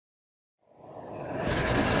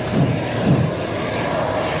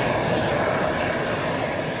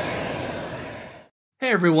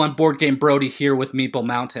Hey everyone, Board Game Brody here with Meeple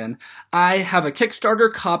Mountain. I have a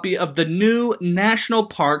Kickstarter copy of the new National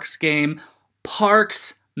Parks game,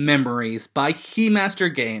 Parks Memories by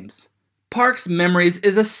Keymaster Games. Parks Memories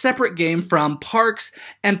is a separate game from Parks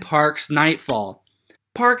and Parks Nightfall.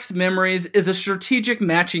 Parks Memories is a strategic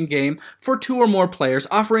matching game for 2 or more players,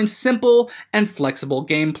 offering simple and flexible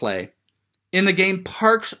gameplay. In the game,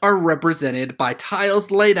 parks are represented by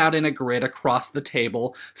tiles laid out in a grid across the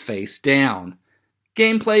table, face down.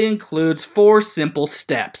 Gameplay includes 4 simple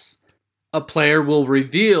steps. A player will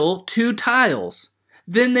reveal 2 tiles.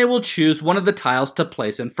 Then they will choose one of the tiles to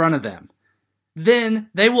place in front of them. Then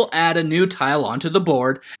they will add a new tile onto the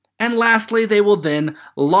board. And lastly, they will then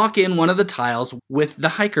lock in one of the tiles with the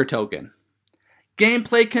hiker token.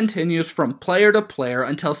 Gameplay continues from player to player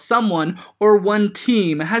until someone or one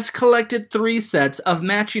team has collected 3 sets of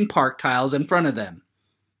matching park tiles in front of them.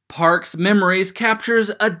 Parks Memories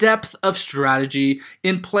captures a depth of strategy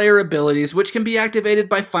in player abilities which can be activated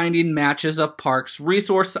by finding matches of parks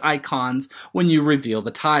resource icons when you reveal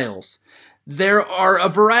the tiles. There are a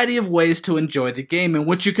variety of ways to enjoy the game in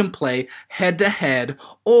which you can play head-to-head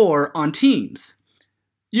or on teams.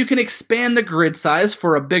 You can expand the grid size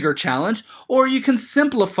for a bigger challenge, or you can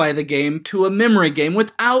simplify the game to a memory game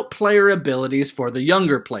without player abilities for the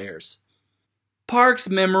younger players. Parks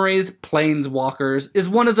Memories Planeswalkers is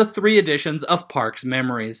one of the 3 editions of Parks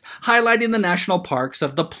Memories, highlighting the national parks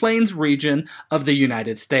of the Plains region of the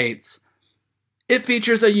United States. It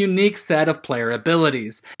features a unique set of player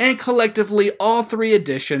abilities, and collectively all 3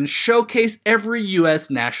 editions showcase every U.S.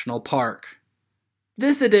 national park.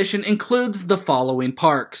 This edition includes the following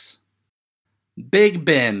parks: Big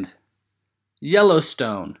Bend,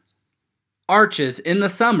 Yellowstone, Arches in the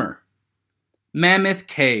Summer, Mammoth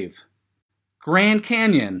Cave, Grand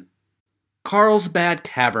Canyon, Carlsbad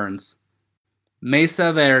Caverns,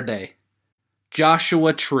 Mesa Verde,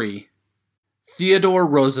 Joshua Tree, Theodore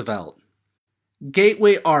Roosevelt,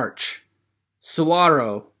 Gateway Arch,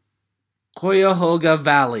 Saguaro, Cuyahoga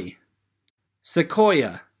Valley,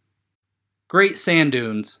 Sequoia, Great Sand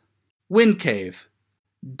Dunes, Wind Cave,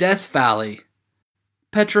 Death Valley,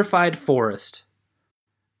 Petrified Forest,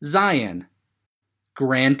 Zion,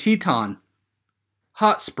 Grand Teton,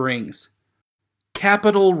 Hot Springs,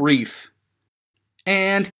 Capitol Reef,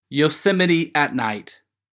 and Yosemite at Night.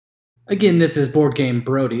 Again, this is Board Game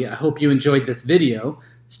Brody. I hope you enjoyed this video.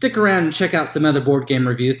 Stick around and check out some other board game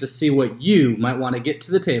reviews to see what you might want to get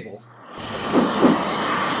to the table.